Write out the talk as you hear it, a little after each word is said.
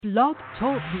Blog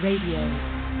Talk Radio.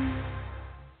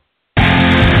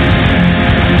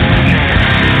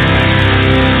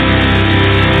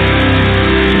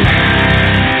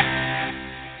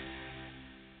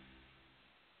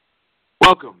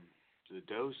 Welcome to the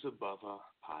Dose of Buffa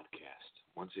podcast.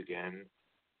 Once again,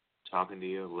 talking to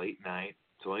you late night.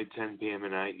 It's only 10 p.m.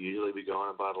 at night. Usually we go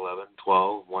on about 11,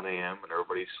 12, 1 a.m. when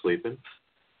everybody's sleeping.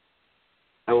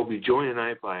 I will be joined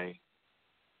tonight by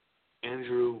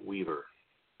Andrew Weaver,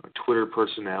 a Twitter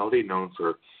personality known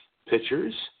for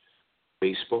pictures,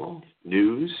 baseball,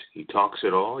 news. He talks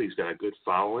it all. He's got a good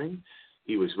following.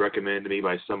 He was recommended to me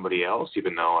by somebody else,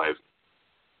 even though I've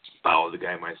followed the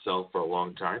guy myself for a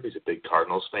long time. He's a big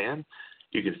Cardinals fan.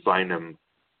 You can find him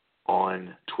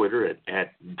on Twitter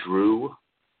at DrewManiac,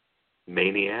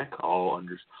 all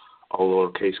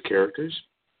lowercase characters.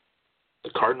 The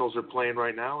Cardinals are playing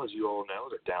right now, as you all know.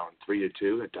 They're down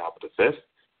 3-2 at the top of the fifth.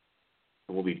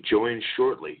 And we'll be joined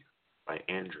shortly by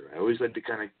Andrew. I always like to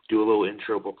kind of do a little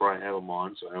intro before I have him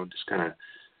on, so I don't just kind of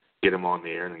get him on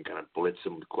the air and then kind of blitz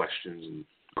him with questions and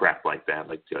crap like that,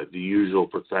 like the usual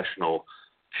professional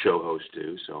show hosts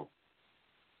do. So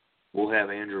we'll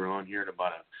have Andrew on here in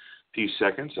about a few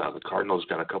seconds. The Cardinals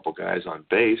got a couple guys on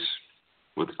base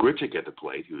with Grichuk at the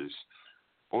plate, who's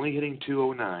only hitting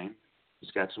 .209.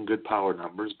 He's got some good power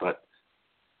numbers, but,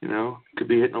 you know, could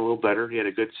be hitting a little better. He had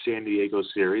a good San Diego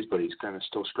series, but he's kind of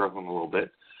still struggling a little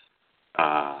bit.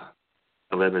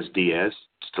 Aledmys Diaz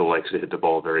still likes to hit the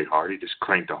ball very hard. He just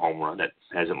cranked a home run that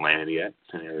hasn't landed yet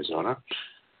in Arizona.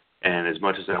 And as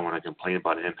much as I want to complain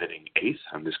about him hitting eighth,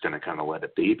 I'm just going to kind of let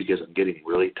it be because I'm getting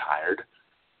really tired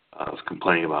of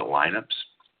complaining about lineups.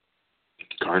 If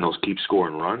the Cardinals keep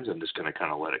scoring runs, I'm just going to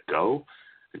kind of let it go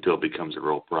until it becomes a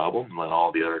real problem and let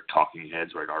all the other talking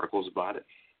heads write articles about it.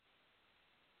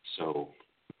 So,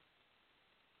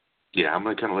 yeah, I'm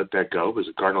going to kind of let that go because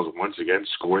the Cardinals are once again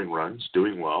scoring runs,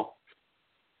 doing well.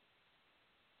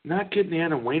 Not getting the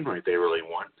Adam Wainwright they really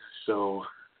want, so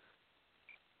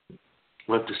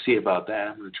we'll have to see about that.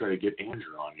 I'm going to try to get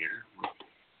Andrew on here.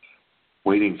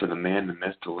 Waiting for the man, the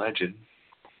myth, the legend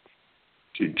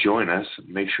to join us.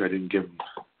 Make sure I didn't give him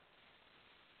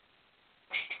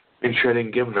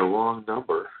the wrong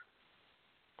number.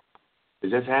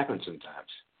 Because that's happened sometimes.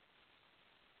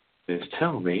 It's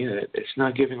telling me that it's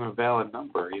not giving him a valid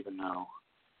number, even though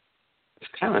it's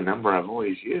kind of a number I've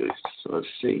always used. So let's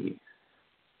see.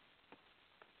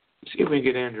 Let's see if we can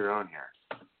get Andrew on here.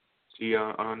 See,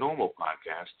 on a normal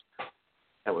podcast,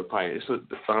 that would probably,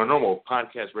 on a normal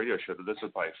podcast radio show, this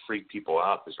would probably freak people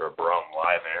out because we're on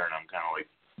live air and I'm kind of like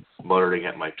muttering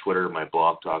at my Twitter, my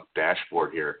blog talk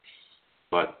dashboard here.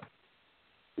 But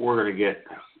we're going to get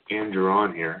Andrew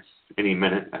on here any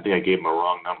minute. I think I gave him a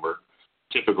wrong number.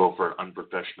 Typical for an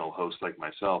unprofessional host like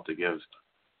myself to give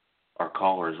our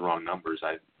callers wrong numbers.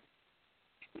 I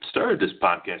started this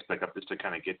podcast back up just to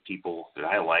kind of get people that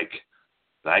I like,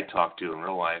 that I talk to in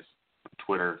real life, on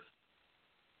Twitter,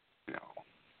 you know,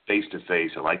 face to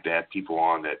face. I like to have people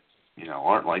on that, you know,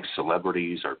 aren't like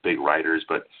celebrities or big writers,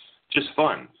 but just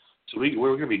fun. So we're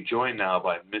going to be joined now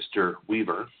by Mr.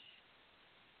 Weaver.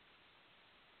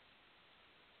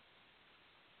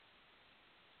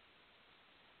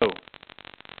 Oh.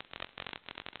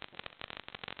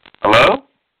 Hello?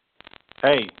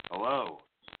 Hey. Hello.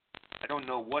 I don't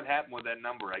know what happened with that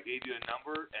number. I gave you a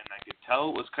number, and I could tell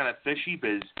it was kind of fishy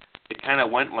because it kind of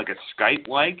went like a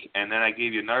Skype-like, and then I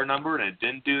gave you another number, and it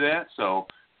didn't do that. So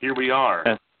here we are.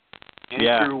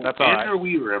 Andrew, that's all right. Andrew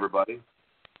Weaver, everybody.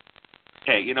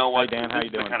 Hey, you know what? Hey, Dan, how you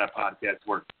doing? This is the kind of podcast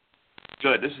where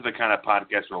good. This is the kind of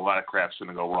podcast where a lot of crap's going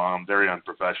to go wrong. I'm very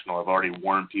unprofessional. I've already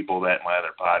warned people that in my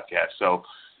other podcast. So,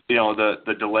 you know,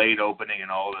 the delayed opening and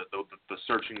all the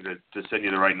searching to send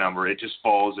you the right number, it just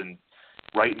falls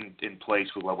right in place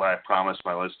with what I promised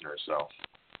my listeners. So,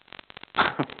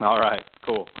 all right,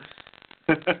 cool.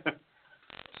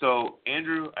 So,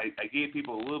 Andrew, I gave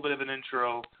people a little bit of an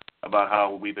intro about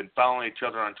how we've been following each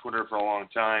other on Twitter for a long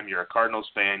time. You're a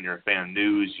Cardinals fan. You're a fan of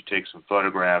news. You take some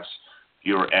photographs.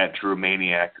 You're at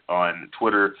DrewManiac on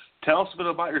Twitter. Tell us a bit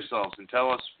about yourselves and tell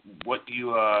us what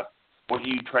you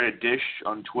try to dish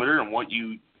on Twitter and what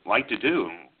you like to do.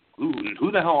 And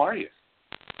who the hell are you?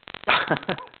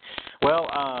 Well,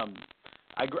 I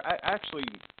actually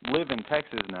live in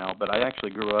Texas now, but I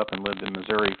actually grew up and lived in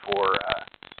Missouri for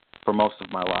most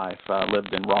of my life. I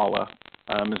lived in Rolla,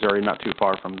 Missouri, not too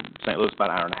far from St. Louis, about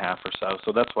an hour and a half or so.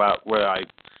 So that's where I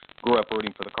grew up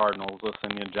rooting for the Cardinals,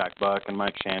 listening to Jack Buck and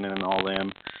Mike Shannon and all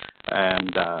them,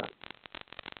 and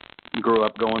grew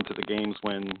up going to the games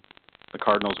when the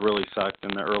Cardinals really sucked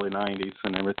in the early 90s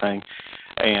and everything.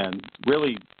 And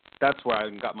really, that's where I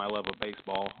got my love of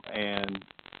baseball. And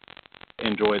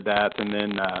enjoyed that. And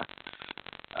then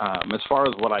as far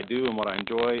as what I do and what I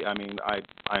enjoy, I mean, I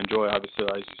enjoy, obviously,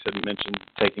 as you said, mentioned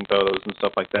taking photos and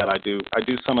stuff like that. I do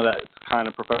some of that kind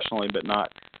of professionally, but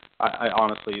not. I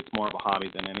honestly, it's more of a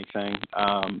hobby than anything.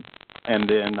 And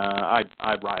then I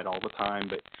write all the time,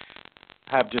 but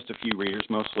have just a few readers,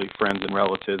 mostly friends and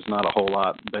relatives, not a whole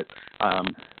lot. But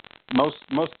most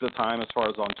of the time, as far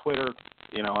as on Twitter,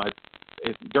 you know,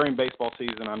 during baseball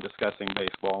season, I'm discussing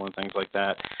baseball and things like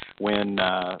that. When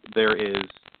there is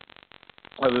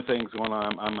other things going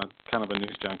on, I'm a kind of a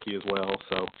news junkie as well,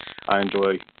 so I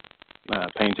enjoy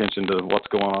paying attention to what's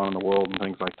going on in the world and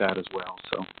things like that as well.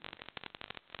 So.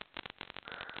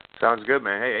 Sounds good,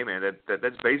 man. Hey, man,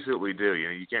 that's basically what we do. You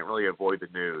know, you can't really avoid the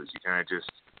news. You kind of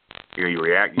just, you know, you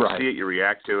react, you see it, you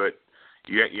react to it.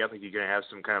 You think you're going to have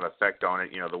some kind of effect on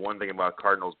it. You know, the one thing about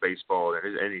Cardinals baseball and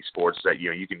any sports is that, you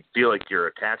know, you can feel like you're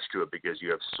attached to it because you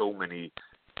have so many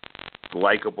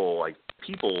likable, like,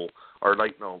 people, or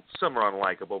like, no, some are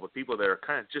unlikable, but people that are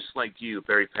kind of just like you,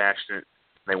 very passionate,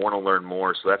 and they want to learn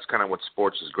more. So that's kind of what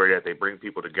sports is great at. They bring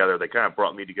people together. They kind of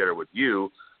brought me together with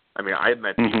you. I mean, I've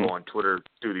met people on Twitter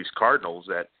through these Cardinals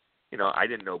that, you know, I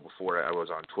didn't know before I was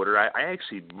on Twitter. I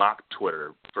actually mocked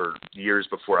Twitter for years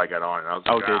before I got on, and I was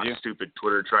like, stupid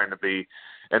Twitter trying to be.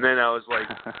 And then I was like,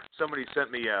 somebody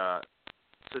sent me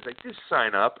says like, just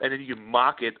sign up, and then you can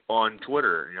mock it on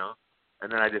Twitter, you know.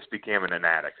 And then I just became an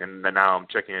addict, and then now I'm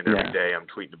checking in every day. I'm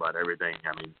tweeting about everything.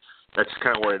 I mean, that's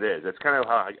kind of what it is. That's kind of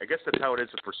how I guess that's how it is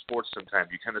for sports.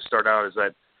 Sometimes you kind of start out as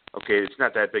that, okay, it's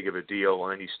not that big of a deal,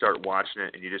 and then you start watching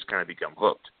it, and you just kind of become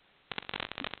hooked.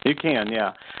 You can,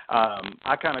 yeah.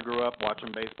 I kind of grew up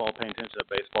watching baseball, paying attention to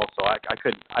baseball, so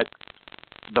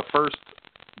the first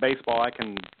baseball I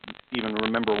can even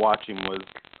remember watching was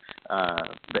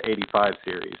the '85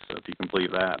 series, so if you can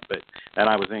believe that. And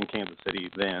I was in Kansas City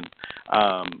then.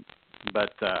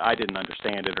 But I didn't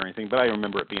understand it or anything, but I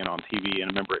remember it being on TV and I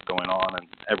remember it going on and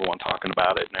everyone talking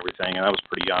about it and everything, and I was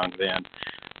pretty young then.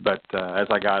 But as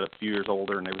I got a few years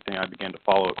older and everything, I began to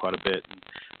follow it quite a bit.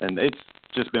 And it's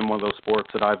just been one of those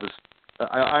sports that I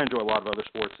enjoy a lot of other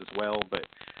sports as well, but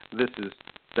this is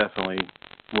definitely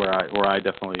where I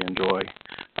definitely enjoy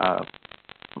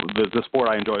the sport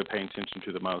I enjoy paying attention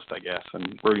to the most, I guess,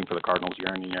 and rooting for the Cardinals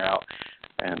year in and year out.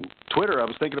 And Twitter, I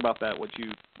was thinking about that, what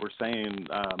you were saying.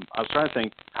 I was trying to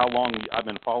think how long I've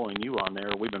been following you on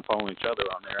there. We've been following each other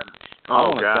on there. And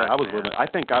I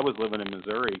think I was living in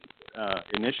Missouri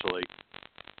initially.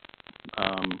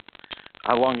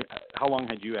 How long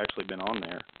had you actually been on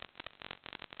there?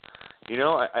 You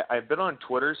know, I've been on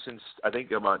Twitter since I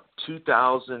think about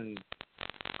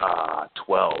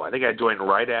 2012. I think I joined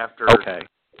right after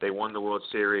they won the World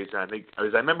Series. And I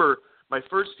remember my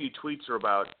first few tweets were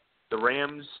about the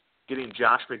Rams getting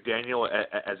Josh McDaniel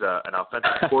as an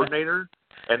offensive coordinator,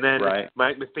 and then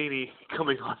Mike Matheny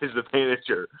coming on as the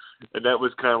manager, and that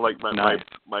was kind of like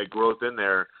my growth in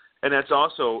there. And that's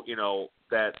also, you know,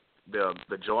 that the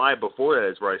July before that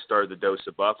is where I started the Dose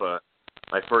of Buffa,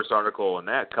 my first article on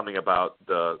that coming about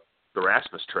the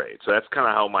Rasmus trade. So that's kind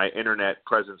of how my internet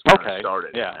presence kind of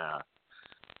started. Yeah.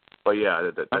 But yeah,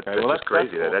 that's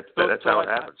crazy. Cool. That's how it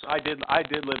happens. I did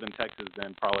live in Texas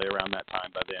then, probably around that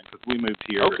time by then, because we moved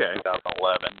here in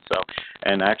 2011. So,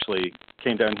 and actually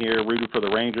came down here, rooted for the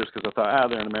Rangers because I thought,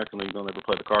 they're in the American League, they'll never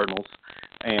play the Cardinals,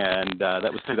 and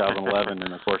that was 2011.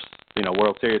 And of course, you know,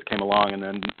 World Series came along, and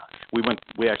then we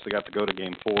actually got to go to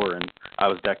Game 4, and I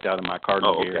was decked out in my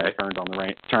Cardinal gear and turned on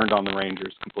the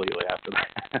Rangers completely after that.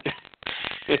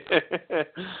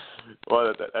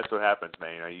 Well, that's what happens,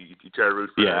 man. You know, you try to root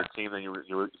for your team, then you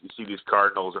see these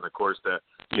Cardinals, and of course the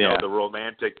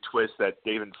romantic twist that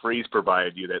David Freese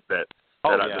provided you that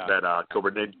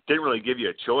October didn't really give you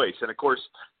a choice. And of course,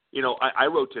 you know, I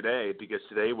wrote today because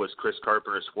today was Chris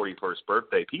Carpenter's 41st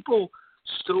birthday. People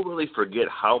still really forget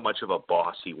how much of a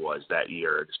boss he was that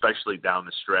year, especially down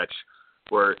the stretch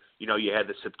where, you know, you had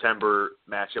the September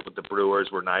matchup with the Brewers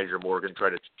where Nigel Morgan tried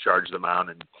to charge the mound,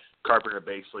 and Carpenter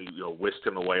basically, you know, whisked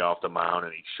him away off the mound,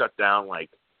 and he shut down, I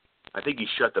think he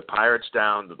shut the Pirates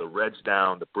down, the Reds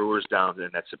down, the Brewers down in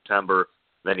that September.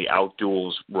 Then he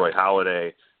outduels Roy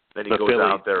Halladay. Then he goes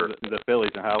out there. The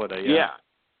Phillies and Halladay,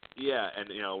 Yeah, and,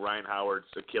 you know, Ryan Howard's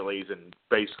Achilles and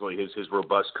basically his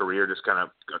robust career just kind of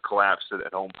collapsed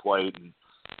at home plate. And,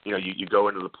 you know, you go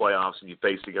into the playoffs and you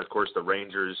face, of course, the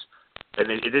Rangers. And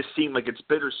it just seemed like it's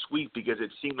bittersweet because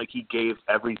it seemed like he gave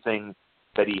everything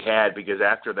that he had, because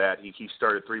after that he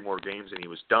started 3 more games and he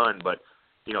was done. But,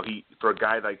 you know, for a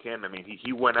guy like him, I mean,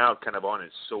 he went out kind of on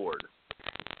his sword.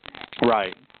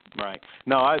 Right.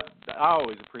 No, I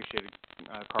always appreciated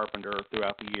Carpenter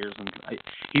throughout the years, and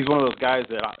he's one of those guys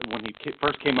that when he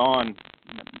first came on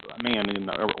man,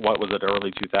 what was it,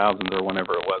 early 2000s or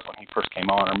whenever it was when he first came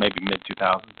on, or maybe mid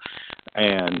 2000s,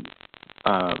 and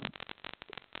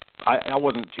I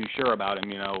wasn't too sure about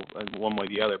him, one way or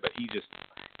the other, but he just,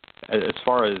 as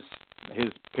far as his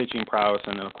pitching prowess,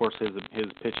 and then of course his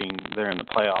pitching there in the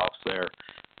playoffs there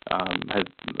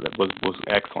was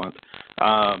excellent.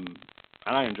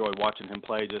 And I enjoyed watching him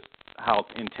play, just how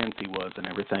intense he was and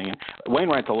everything. And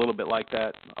Wainwright's a little bit like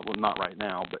that. Well, not right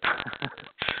now, but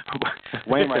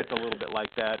Wainwright's a little bit like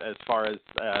that as far as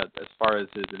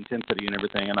his intensity and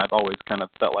everything. And I've always kind of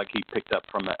felt like he picked up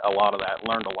from a lot of that,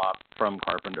 learned a lot from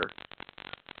Carpenter.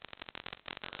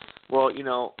 Well,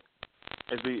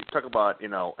 as we talk about,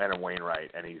 Adam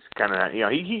Wainwright, and he's kind of,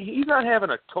 he's not having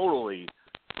a totally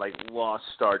lost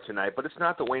start tonight, but it's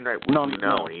not the Wainwright we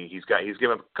know. He's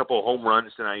given up a couple of home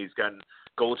runs tonight. He's gotten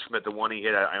Goldschmidt, the one he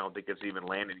hit, I don't think it's even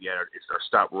landed yet, or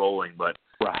stopped rolling. But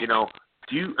right.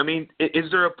 Is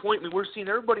there a point? We're seeing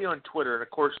everybody on Twitter, and of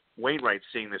course Wainwright's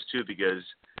seeing this too because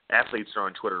athletes are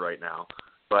on Twitter right now.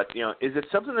 But is it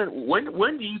something that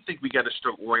when do you think we got to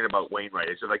start worrying about Wainwright?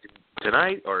 Is it like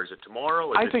tonight, or is it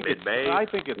tomorrow? Is it mid-May? I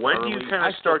think it's when early. Do you kind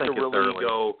of start to really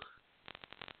go?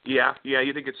 Yeah,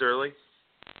 you think it's early?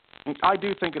 I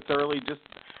do think it's early. Just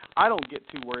I don't get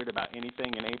too worried about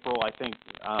anything in April. I think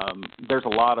there's a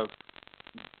lot of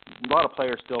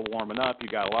players still warming up. You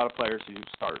got a lot of players who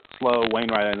start slow.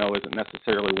 Wainwright, I know, isn't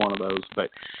necessarily one of those, but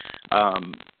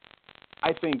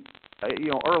I think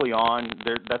early on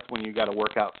that's when you got to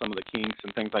work out some of the kinks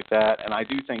and things like that. And I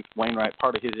do think Wainwright,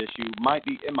 part of his issue might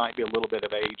be a little bit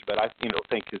of age, but I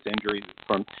think his injuries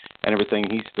and everything,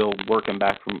 he's still working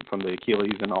back from the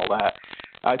Achilles and all that.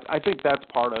 I think that's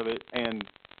part of it, and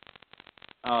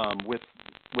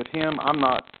with him, I'm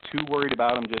not too worried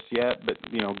about him just yet. But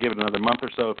give it another month or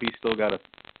so, if he's still got a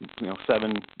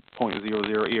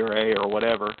 7.00 ERA or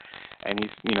whatever, and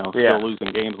he's still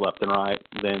losing games left and right,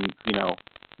 then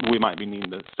we might be needing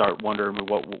to start wondering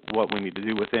what we need to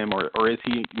do with him, or is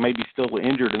he maybe still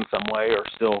injured in some way,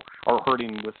 or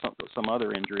hurting with some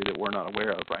other injury that we're not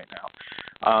aware of right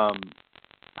now.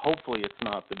 Hopefully it's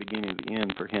not the beginning of the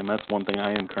end for him. That's one thing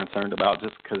I am concerned about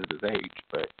just because of his age.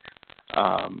 But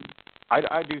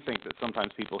I do think that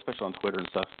sometimes people, especially on Twitter and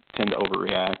stuff, tend to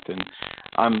overreact. And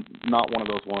I'm not one of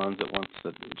those ones that wants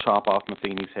to chop off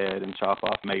Matheny's head and chop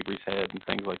off Mabry's head and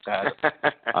things like that.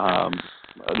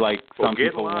 Some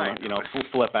people want to,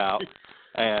 flip out.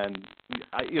 And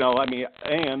you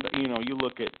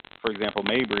look at, for example,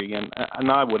 Mabry, and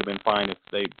I would have been fine if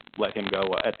they let him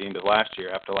go at the end of last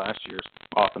year, after last year's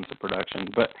offensive production.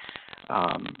 But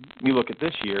you look at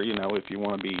this year, if you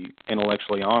want to be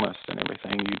intellectually honest and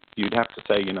everything, you'd have to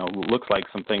say, looks like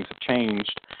some things have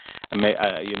changed, and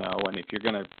and if you're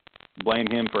going to blame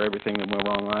him for everything that went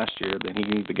wrong last year, then he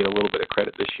needs to get a little bit of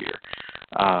credit this year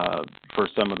for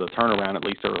some of the turnaround, at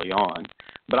least early on.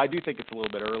 But I do think it's a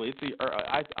little bit early.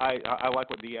 I like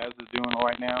what Diaz is doing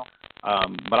right now,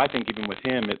 but I think even with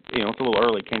him, it's a little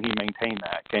early. Can he maintain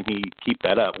that? Can he keep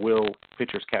that up? Will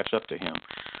pitchers catch up to him?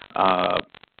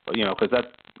 Because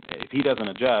if he doesn't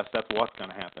adjust, that's what's going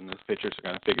to happen. The pitchers are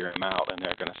going to figure him out, and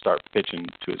they're going to start pitching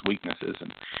to his weaknesses,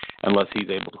 and unless he's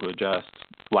able to adjust,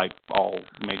 like all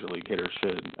major league hitters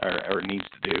should or need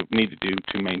to do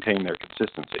to maintain their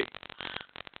consistency.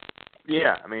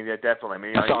 Yeah,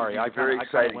 definitely. Sorry, I very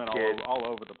excited went kid. all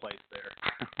over the place there.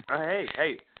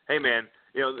 Hey, man.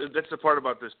 That's the part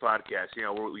about this podcast.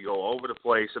 We go over the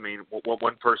place.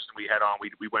 One person we had on,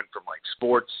 we went from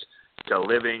sports to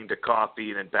living to coffee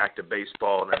and then back to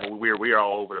baseball, and then we are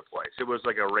all over the place. It was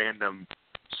like a random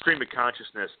stream of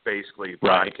consciousness, basically,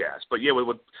 right. podcast. But yeah,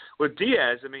 with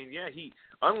Diaz, he,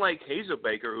 unlike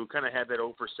Hazelbaker, who kind of had that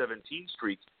 0-for-17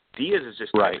 streak, Diaz is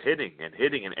just hitting, and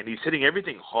he's hitting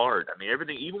everything hard.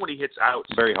 Everything, even when he hits outs,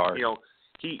 very hard.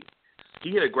 He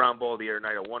hit a ground ball the other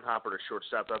night, a one hopper to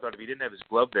shortstop. I thought if he didn't have his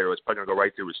glove there, it was probably going to go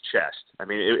right through his chest.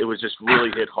 It was just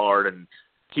really hit hard, and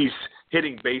he's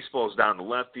hitting baseballs down the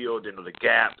left field into the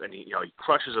gap, and he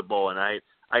crushes a ball. And I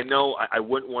know I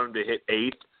wouldn't want him to hit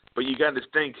eighth, but you got to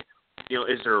think,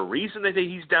 is there a reason that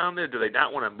he's down there? Do they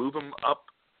not want to move him up?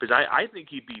 Because I think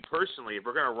he'd be, personally, if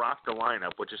we're going to rock the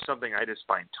lineup, which is something I just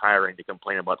find tiring to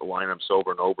complain about the lineups over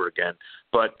and over again.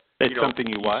 But it's something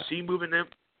you see moving them.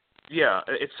 Yeah,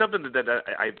 it's something that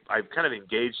I've kind of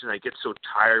engaged in. I get so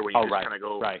tired when you just kind of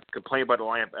go complain about the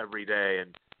lineup every day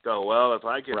and go, well, if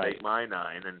I can make my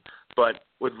 9. But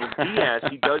with Diaz,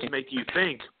 he does make you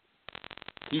think.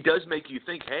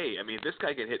 Hey, if this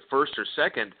guy can hit first or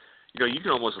second, you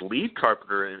can almost leave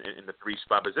Carpenter in the 3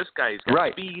 spot, but this guy's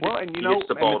got speed. Well, and he gets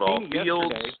the ball to all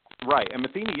fields. Right, and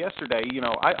Matheny yesterday,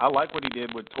 I like what he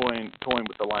did with toying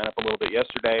with the lineup a little bit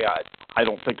yesterday. I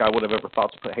don't think I would have ever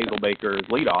thought to put Hazelbaker as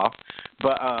leadoff,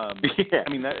 but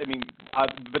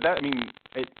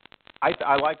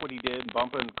I like what he did,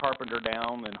 bumping Carpenter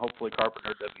down, and hopefully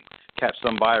Carpenter doesn't catch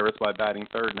some virus by batting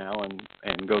third now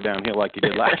and go downhill like he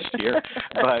did last year.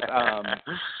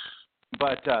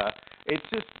 But it's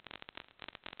just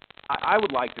I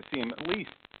would like to see him at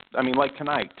least. I mean, like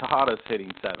tonight, Tejada's hitting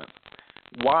 7th.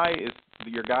 Why is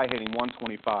your guy hitting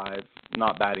 125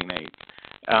 not batting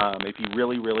 8th? If you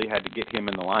really, really had to get him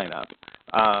in the lineup,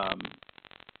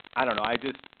 I don't know.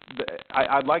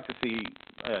 I'd like to see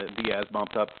Diaz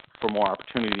bumped up for more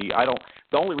opportunity.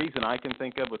 The only reason I can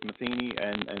think of with Matheny,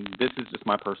 and this is just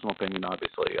my personal opinion,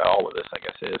 obviously, all of this I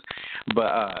guess is,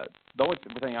 but the only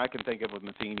thing I can think of with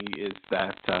Matheny is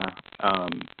that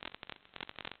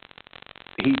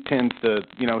he tends to,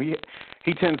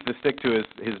 he tends to stick to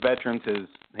his veterans,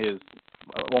 his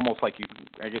almost like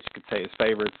I guess you could say his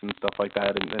favorites and stuff like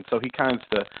that, and so he kind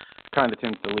of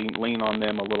tends to lean on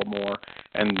them a little more.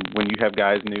 And when you have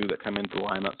guys new that come into the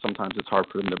lineup, sometimes it's hard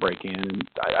for them to break in. And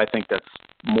I think that's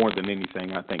more than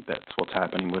anything. I think that's what's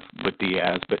happening with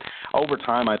Diaz. But over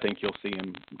time, I think you'll see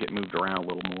him get moved around a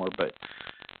little more. But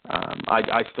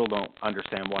I still don't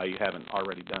understand why you haven't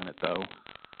already done it though.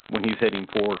 When he's hitting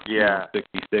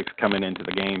 466 coming into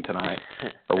the game tonight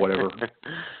or whatever.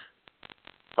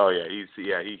 Oh yeah,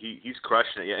 he's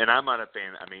crushing it. Yeah, and I'm not a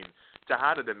fan. I mean,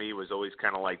 Tejada to me was always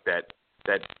kind of like that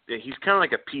he's kind of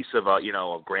like a piece of a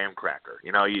graham cracker.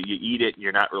 You eat it and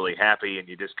you're not really happy and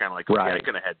you just kind of like, okay, I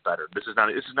could have had better. This is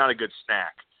not a good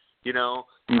snack.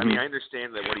 Mm-hmm. I mean, I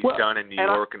understand that what he's done in New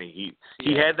York, and he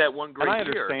had that one great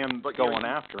year. And I understand going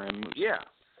after him. Yeah.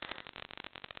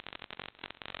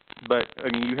 But, I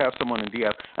mean, you have someone in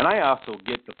Diaz. And I also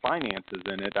get the finances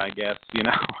in it, I guess,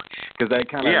 because they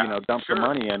kind of, dump the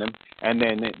money in him. And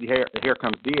then here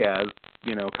comes Diaz,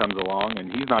 comes along,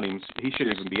 and he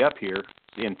shouldn't even be up here,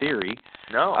 in theory.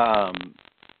 No.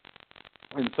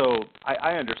 And so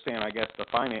I understand, I guess, the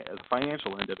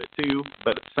financial end of it, too.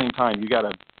 But at the same time, you got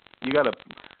to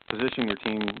position your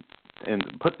team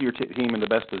and put your team in the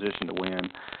best position to win.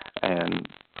 And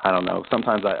I don't know.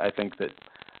 Sometimes I think that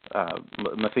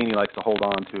Matheny likes to hold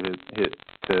on to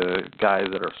guys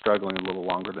that are struggling a little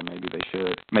longer than maybe they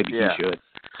should. Maybe he should.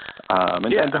 And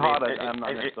Tejada, I'm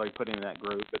not necessarily putting in that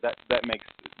group, but that makes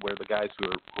where the guys who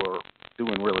are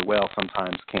doing really well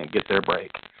sometimes can't get their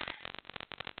break.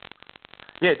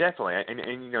 Yeah, definitely.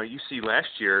 And you see last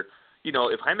year,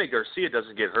 if Jaime Garcia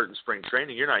doesn't get hurt in spring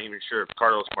training, you're not even sure if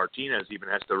Carlos Martinez even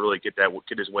has to really get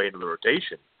his way into the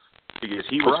rotation. Because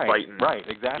he was fighting,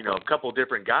 exactly. A couple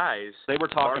different guys. They were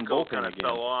talking Marco bullpen kind of again.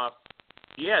 fell off.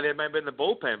 Yeah, they might have been the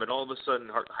bullpen, but all of a sudden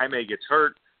Jaime gets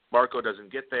hurt, Marco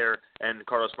doesn't get there, and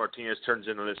Carlos Martinez turns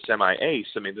into this semi-ace.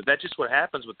 I mean, that's just what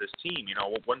happens with this team.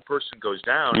 One person goes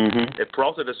down. Mm-hmm. If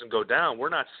Peralta doesn't go down, we're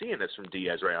not seeing this from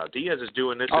Diaz right now. Diaz is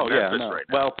doing this in Memphis right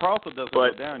now. Well, Peralta doesn't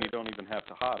go down, you don't even have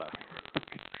Tejada.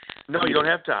 No, you don't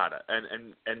have Tejada,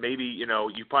 and maybe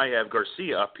you probably have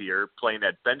Garcia up here playing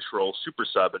that bench role, super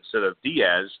sub instead of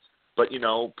Diaz. But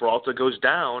Peralta goes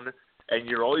down, and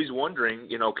you're always wondering,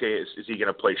 okay, is he going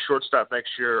to play shortstop next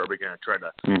year? Or are we going to try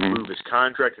to move his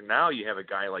contract? And now you have a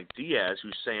guy like Diaz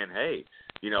who's saying, hey,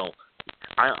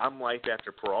 I'm life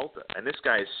after Peralta, and this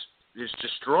guy's just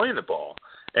destroying the ball.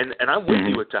 And I'm with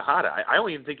you with Tejada. I don't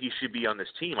even think he should be on this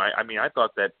team. I mean, I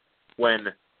thought that when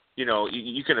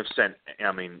you could have sent.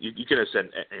 I mean, you could have sent.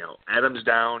 Adams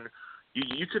down.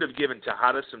 You could have given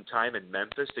Tejada some time in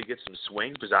Memphis to get some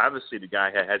swing, because obviously the guy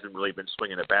hasn't really been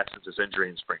swinging a bat since his injury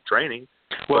in spring training.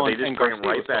 Well, but they just bring him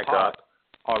right back up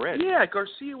already. Yeah,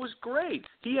 Garcia was great.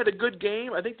 He had a good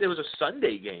game. I think there was a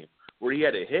Sunday game where he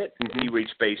had a hit. He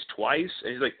reached base twice,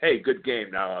 and he's like, "Hey, good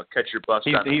game. Now catch your bus."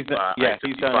 He's done.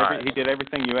 He did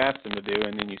everything you asked him to do,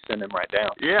 and then you send him right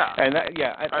down. Yeah,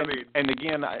 and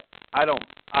again, I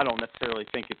don't necessarily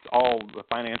think it's all the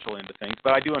financial end of things,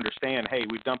 but I do understand. Hey,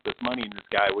 we dumped this money in this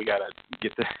guy. We got to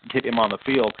get him on the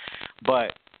field,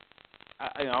 but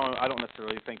I don't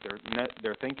necessarily think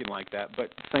they're thinking like that. But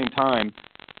at the same time,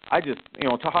 I just,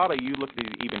 Tejada, you look at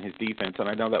even his defense, and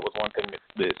I know that was one thing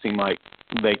that seemed like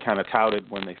they kind of touted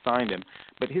when they signed him,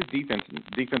 but his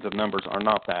defensive numbers are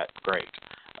not that great.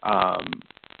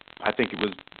 I think it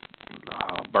was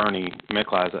Bernie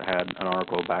Miklas that had an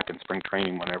article back in spring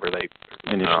training whenever they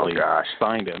initially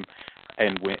signed him,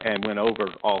 and went over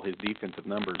all his defensive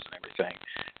numbers and everything.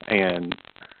 And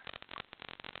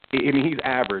I mean, he's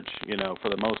average, for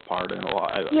the most part, and a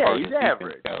lot. Yeah, he's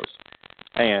average.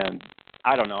 And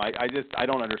I don't know. I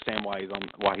don't understand why he's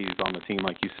on the team,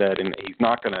 like you said, and he's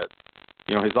not going to.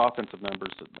 His offensive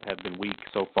numbers have been weak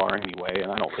so far anyway,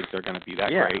 and I don't think they're going to be that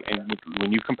great. And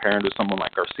when you compare him to someone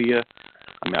like Garcia,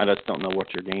 I mean, I just don't know what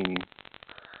you're gaining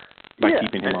by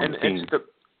keeping him on the team.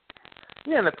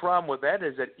 And the problem with that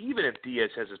is that even if Diaz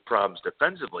has his problems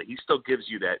defensively, he still gives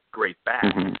you that great bat,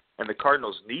 and the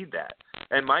Cardinals need that.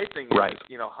 And my thing is,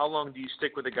 how long do you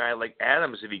stick with a guy like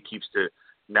Adams if he keeps to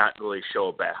not really show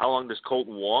a bat? How long does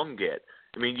Colton Wong get?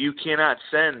 I mean, you cannot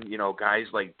send, guys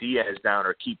like Diaz down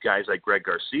or keep guys like Greg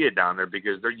Garcia down there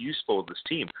because they're useful to this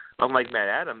team. Unlike Matt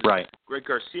Adams, Greg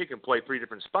Garcia can play 3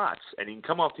 different spots, and he can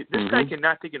come off. This guy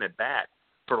cannot take an at-bat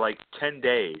for like 10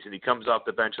 days, and he comes off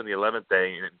the bench on the 11th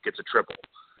day and gets a triple.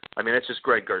 I mean, that's just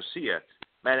Greg Garcia.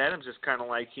 Matt Adams is kind of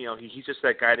like, he's just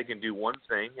that guy that can do one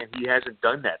thing, and he hasn't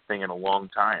done that thing in a long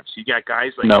time. So you got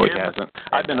guys like him. No, he hasn't.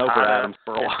 I've been over Adams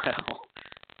for a while.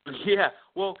 Yeah,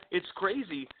 well, it's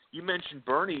crazy. You mentioned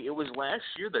Bernie. It was last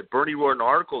year that Bernie wrote an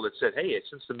article that said, hey,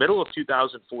 since the middle of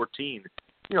 2014,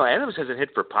 Adams hasn't hit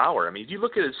for power. I mean, if you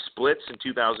look at his splits in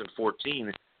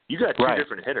 2014, you got 2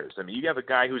 different hitters. I mean, you have a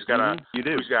guy who's got an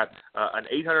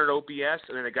 800 OPS,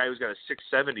 and then a guy who's got a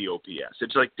 670 OPS.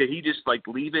 It's like, did he just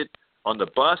leave it on the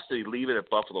bus? Did he leave it at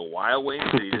Buffalo Wild Wings?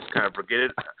 Did he just kind of forget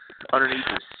it underneath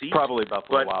his seat? Probably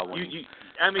Buffalo Wild Wings.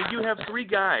 You have 3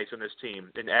 guys on this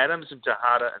team, and Adams and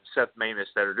Tejada and Seth Maness,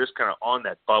 that are just kind of on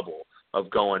that bubble of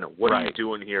going, what are you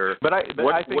doing here? But I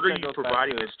what think are you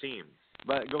providing this team?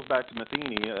 But it goes back to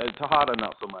Matheny. Tejada,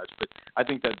 not so much, but I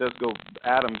think that does go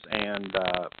Adams and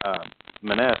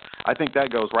Maness. I think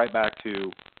that goes right back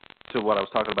to what I was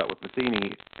talking about with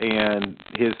Matheny and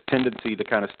his tendency to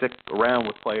kind of stick around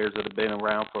with players that have been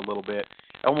around for a little bit,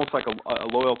 almost like a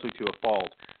loyalty to a fault.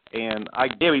 And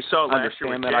we saw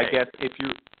understand that. I guess if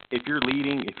you're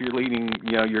leading,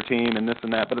 your team and this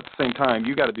and that, but at the same time,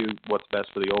 you got to do what's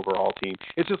best for the overall team.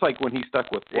 It's just like when he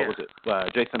stuck with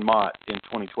Jason Mott in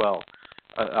 2012.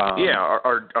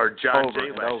 Or John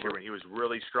Jay last year when he was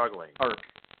really struggling.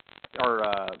 Or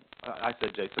I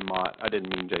said Jason Mott. I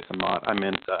didn't mean Jason Mott. I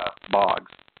meant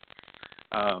Boggs.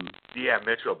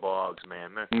 Mitchell Boggs,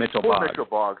 man. Mitchell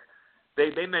Boggs.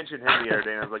 They mentioned him the other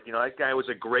day, and I was like, that guy was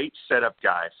a great setup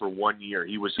guy for 1 year.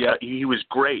 He was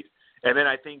great. And then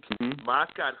I think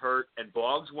Mott got hurt, and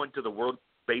Boggs went to the World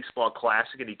Baseball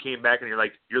Classic, and he came back, and you're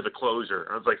like, you're the closer.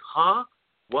 And I was like, huh?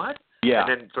 What? Yeah. And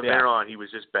then from there on, he was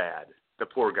just bad. The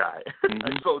poor guy.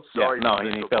 I felt sorry.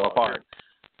 He fell apart.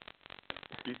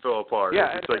 He fell apart.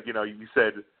 Yeah, it's like, you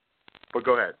said, but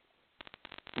go ahead.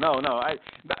 No, I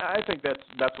think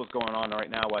that's what's going on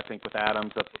right now. I think with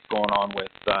Adams, that's what's going on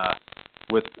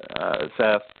with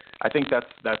Seth. I think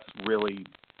that's really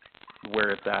where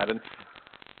it's at, and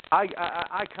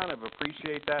I kind of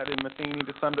appreciate that in Matheny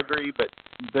to some degree, but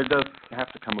there does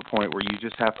have to come a point where you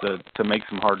just have to make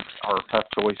some hard tough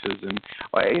choices, and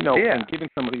and giving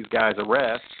some of these guys a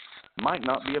rest might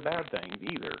not be a bad thing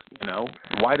either.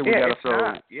 Why do we got to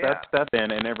throw Seth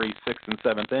in every 6th and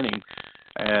 7th inning?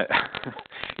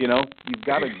 You've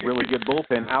got a really good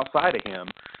bullpen outside of him.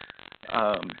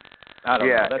 I don't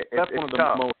know. That's one of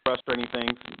the most frustrating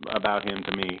things about him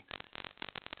to me.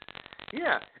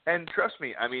 Yeah, and trust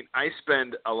me, I mean, I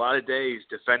spend a lot of days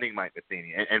defending Mike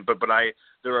Matheny, but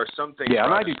there are some things. Yeah,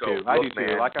 and I do too. I do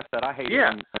too. Like I said, I hate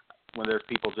it when there's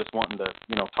people just wanting to,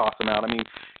 toss him out. I mean,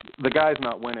 the guy's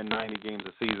not winning 90 games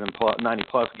a season, 90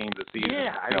 plus games a season.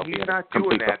 Yeah, he's not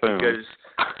doing that because.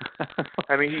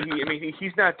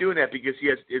 He's not doing that because he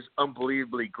has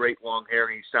unbelievably great long hair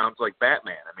and he sounds like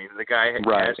Batman. I mean, the guy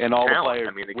has and all talent.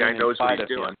 The players the guy knows what he's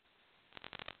doing.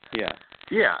 Yeah.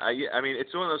 Yeah,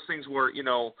 it's one of those things where,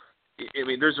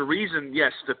 there's a reason,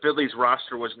 yes, the Phillies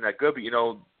roster wasn't that good, but,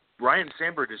 Ryan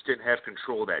Sandberg just didn't have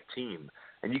control of that team.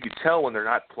 And you could tell when they're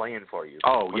not playing for you.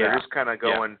 Oh, yeah. They're just kind of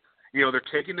going, they're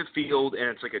taking the field and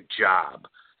it's like a job.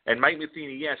 And Mike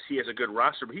Matheny, yes, he has a good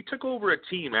roster, but he took over a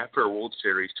team after a World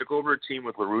Series, took over a team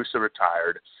with La Russa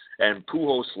retired and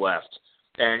Pujols left.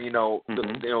 And,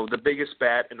 the biggest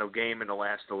bat in the game in the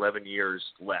last 11 years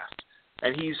left.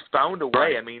 And he's found a way.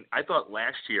 Right. I mean, I thought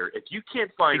last year, if you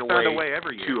can't find a way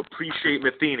every year to appreciate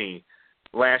Matheny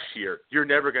last year, you're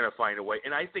never going to find a way.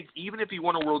 And I think even if he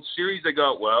won a World Series, they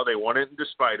go, well, they won it in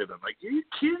despite of him. Like, are you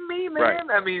kidding me, man? Right.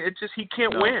 I mean, it's just he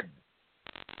can't win.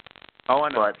 Oh, I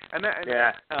know. But,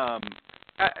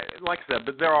 like I said,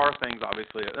 but there are things,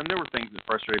 obviously, and there were things that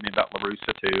frustrated me about La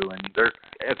Russa, too, and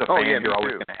as a fan, you're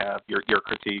always going to have your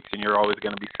critiques, and you're always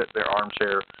going to be sitting there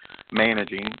armchair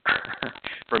managing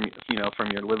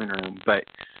from your living room, but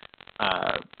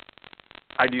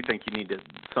I do think you need to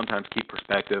sometimes keep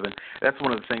perspective, and that's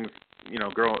one of the things,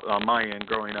 on my end,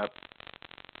 growing up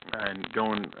and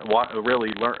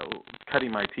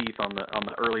cutting my teeth on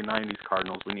the early '90s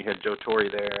Cardinals when you had Joe Torre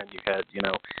there, and you had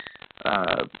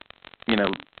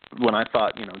when I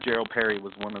thought Gerald Perry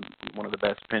was one of the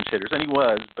best pinch hitters, and he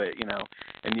was, but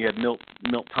and you had Milt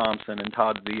Thompson and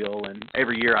Todd Zeal, and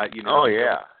every year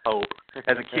hope.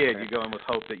 As a kid, you go in with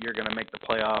hope that you're going to make the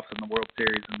playoffs and the World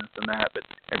Series and this and that, but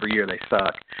every year they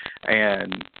suck.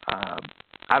 And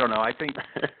I don't know. I think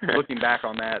looking back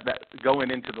on that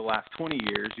going into the last 20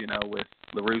 years, with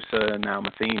La Russa and now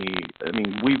Matheny, I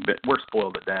mean, we're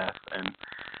spoiled to death, and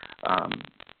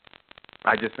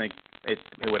I just think it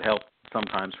would help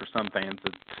sometimes for some fans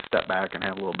to step back and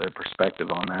have a little bit of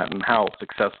perspective on that and how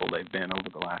successful they've been over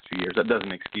the last few years. That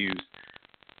doesn't excuse,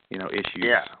 issues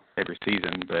every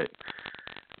season, but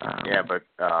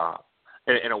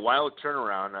in a wild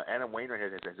turnaround, Adam Wainwright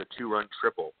has a 2-run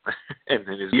triple, and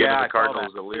then is giving the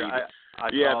Cardinals the lead.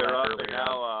 They're up, and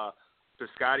now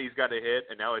Piscotty's got a hit,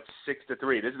 and now it's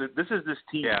 6-3. This is this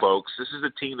team, folks. This is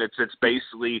a team that's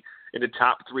basically in the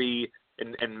top 3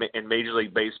 in Major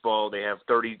League Baseball. They have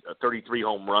 33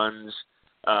 home runs.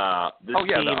 Team,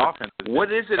 the offense.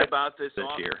 What is it about this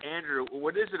year, Andrew?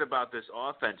 What is it about this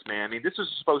offense, man? I mean, this was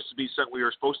supposed to be something we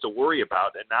were supposed to worry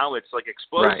about, and now it's like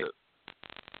explosive. Right.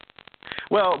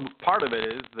 Well, part of it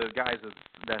is the guys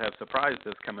that have surprised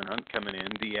us coming in,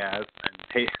 Diaz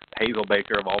and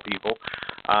Hazelbaker of all people,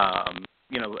 and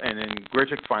then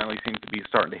Grichuk finally seems to be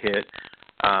starting to hit.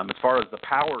 As far as the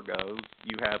power goes,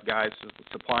 you have guys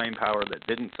supplying power that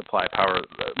didn't supply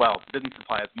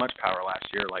as much power last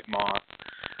year, like Moss.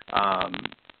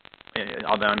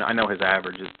 Although I know his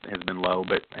average has been low,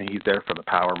 but he's there for the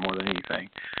power more than anything.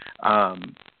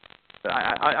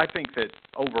 I think that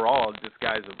overall, just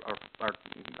guys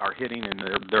are hitting, and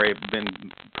they've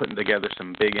been putting together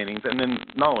some big innings. And then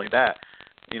not only that,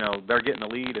 they're getting the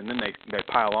lead, and then they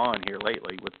pile on here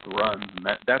lately with the runs, and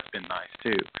that's been nice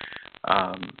too.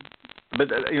 But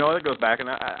it goes back, and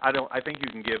I think you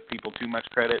can give people too much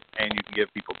credit, and you can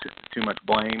give people too much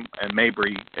blame, and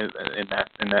Mabry in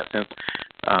that sense.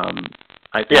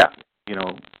 I think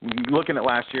looking at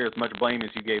last year, as much blame as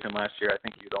you gave him last year, I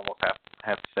think you'd almost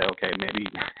have to say, okay,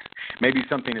 maybe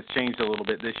something has changed a little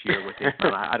bit this year with him.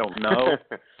 I don't know.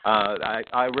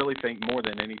 I really think more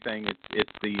than anything,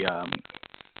 it's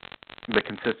the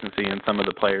consistency in some of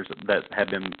the players that have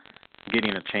been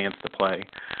getting a chance to play.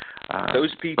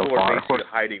 Those people are basically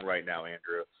hiding right now,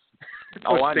 Andrew.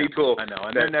 I know,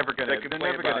 and they're never going to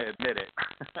admit it.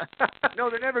 No,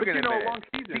 they're never going to admit a long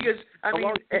season. Because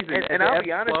and I'll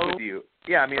be honest with you.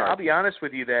 Yeah, I mean, I'll be honest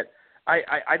with you that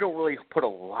I don't really put a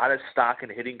lot of stock in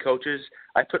hitting coaches.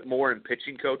 I put more in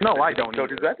pitching coaches. No, I don't.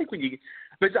 Coaches. But I think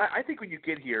when you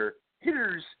get here,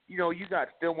 hitters, you got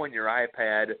film on your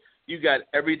iPad. You got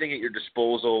everything at your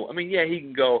disposal. I mean, he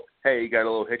can go, hey, you got a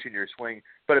little hitch in your swing.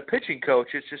 But a pitching coach,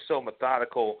 it's just so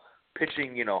methodical.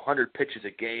 Pitching, 100 pitches a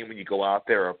game when you go out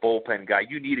there, or a bullpen guy.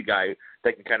 You need a guy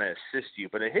that can kind of assist you.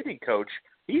 But a hitting coach,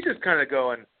 he's just kind of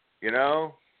going,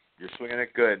 you're swinging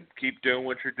it good. Keep doing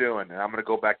what you're doing. And I'm going to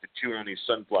go back to chewing on these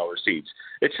sunflower seeds.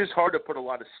 It's just hard to put a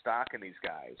lot of stock in these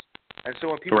guys. And so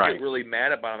when people get really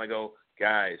mad about him, I go,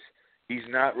 guys, he's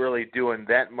not really doing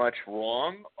that much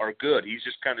wrong or good. He's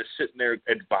just kind of sitting there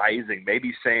advising,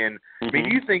 maybe saying, I mean,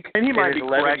 you think and he might be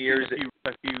 11 years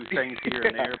a few things here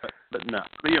and there, but no.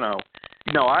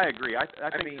 No, I agree. I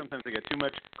think sometimes they get too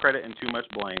much credit and too much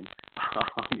blame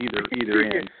on either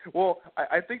end. Well,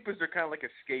 I think because they're kind of like a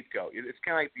scapegoat. It's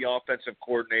kind of like the offensive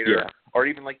coordinator or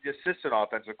even like the assistant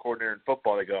offensive coordinator in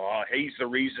football. They go, he's the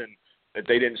reason that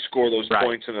they didn't score those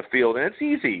points in the field. And it's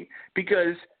easy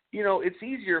because – it's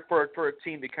easier for a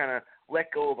team to kind of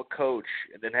let go of a coach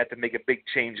and then have to make a big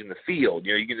change in the field.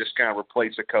 You can just kind of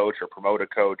replace a coach or promote a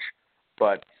coach.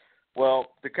 But,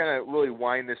 to kind of really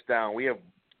wind this down, we have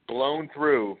blown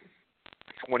through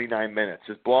 29 minutes.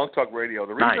 It's Blog Talk Radio.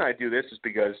 The reason I do this is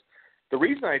because the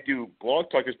reason I do Blog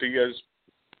Talk is because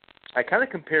I kind of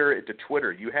compare it to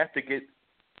Twitter. You have to get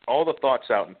all the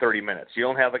thoughts out in 30 minutes. You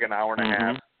don't have like an hour and a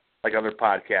half like other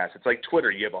podcasts. It's like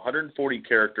Twitter. You have 140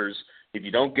 characters. If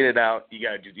you don't get it out, you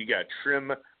gotta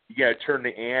trim. You gotta turn the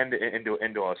and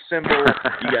into a symbol.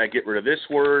 You gotta get rid of this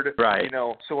word. Right.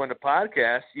 So in the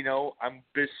podcast, I'm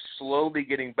just slowly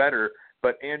getting better.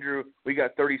 But Andrew, we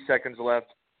got 30 seconds left.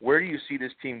 Where do you see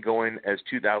this team going as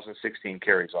 2016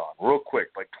 carries on? Real quick,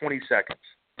 like 20 seconds.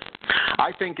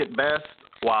 I think at best,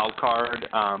 wild card.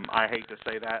 I hate to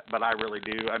say that, but I really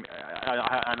do. I mean,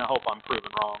 I hope I'm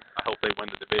proven wrong. I hope they win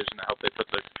the division. I hope they put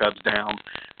the Cubs down.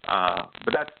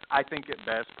 But I think at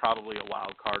best, probably a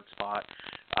wild card spot.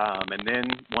 And then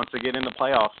once they get in the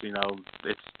playoffs,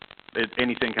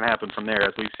 anything can happen from there,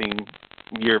 as we've seen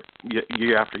year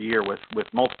after year with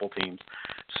multiple teams.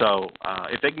 So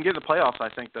if they can get in the playoffs, I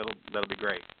think that'll be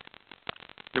great.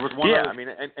 There was one. Yeah, other, I mean,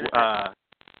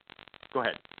 go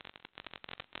ahead.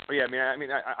 Oh, yeah,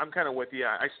 I'm kind of with you.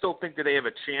 I still think that they have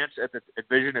a chance at the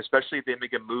division, especially if they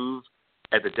make a move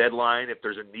at the deadline. If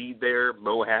there's a need there,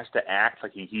 Mo has to act.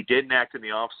 Like he didn't act in the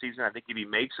offseason. I think if he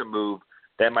makes a move,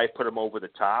 that might put him over the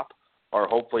top. Or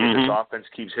hopefully this offense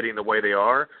keeps hitting the way they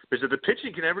are. Because if the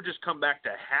pitching can ever just come back to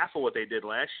half of what they did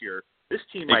last year, this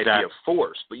team might be a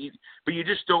force. But you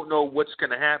just don't know what's going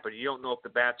to happen. You don't know if the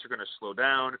bats are going to slow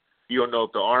down. You don't know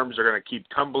if the arms are going to keep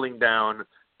tumbling down.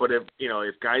 But if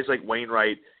guys like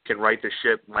Wainwright can right the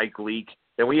ship, Mike Leake,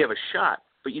 then we have a shot.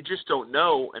 But you just don't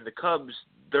know. And the Cubs,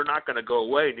 they're not going to go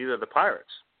away. Neither are the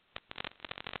Pirates.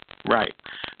 Right.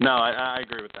 No, I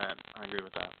agree with that.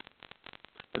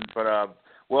 But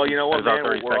well, you know what, man?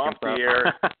 We're off the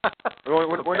air.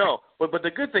 Well, no. But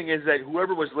the good thing is that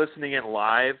whoever was listening in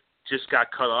live just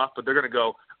got cut off. But they're going to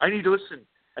go, I need to listen.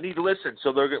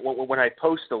 So they're when I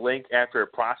post the link after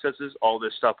it processes, all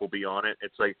this stuff will be on it.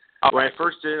 It's like when I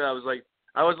first did it, I was like,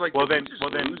 well then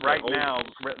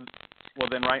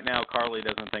right now, Carly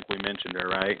doesn't think we mentioned her,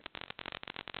 right?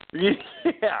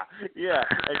 Yeah.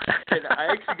 And I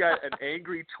actually got an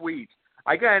angry tweet.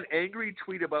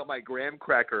 About my graham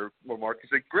cracker remark. He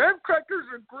said, "Graham crackers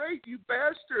are great, you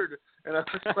bastard." And I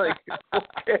was like,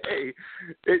 okay.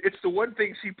 It's the one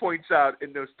thing she points out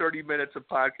in those 30 minutes of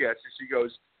podcast. And she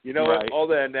goes, you know what? All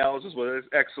that analysis was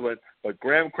excellent, but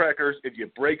graham crackers, if you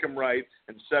break them right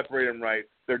and separate them right,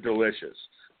 they're delicious.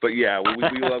 But yeah,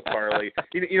 we love Carly.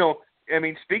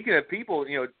 Speaking of people,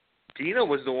 Dina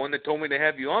was the one that told me to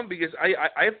have you on because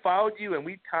I followed you and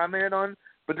we commented on.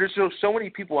 But there's so many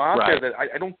people out there that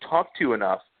I don't talk to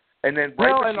enough. And then when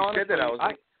you said that, I was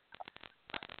like,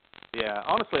 yeah,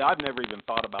 honestly, I've never even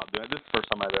thought about doing it. This is the first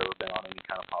time I've ever been on any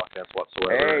kind of podcast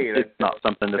whatsoever. Hey, it's not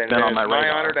something that's been on my radar.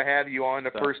 It's my honor to have you on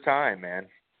the first time, man.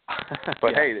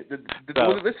 But hey,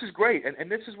 this is great, and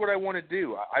this is what I want to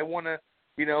do. I want to,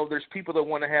 there's people that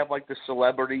want to have like the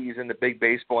celebrities and the big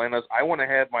baseball analysts. I want to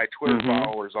have my Twitter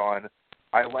followers on.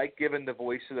 I like giving the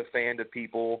voice of the fan to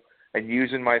people. And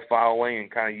using my following and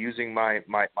kind of using my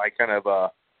kind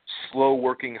of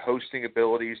slow-working hosting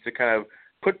abilities to kind of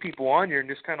put people on here and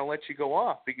just kind of let you go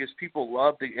off because people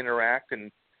love to interact,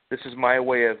 and this is my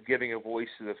way of giving a voice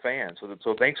to the fans.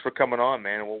 So thanks for coming on,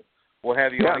 man. We'll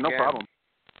have you on again. Yeah, no problem.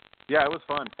 Yeah, it was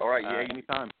fun. All right,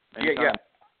 anytime. Yeah.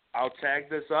 I'll tag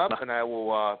this up, and I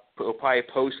will probably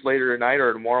post later tonight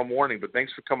or tomorrow morning. But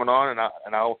thanks for coming on,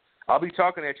 and I'll be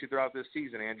talking at you throughout this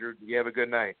season, Andrew. You have a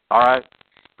good night. All right.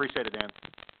 Appreciate it, Dan.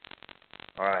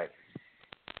 All right.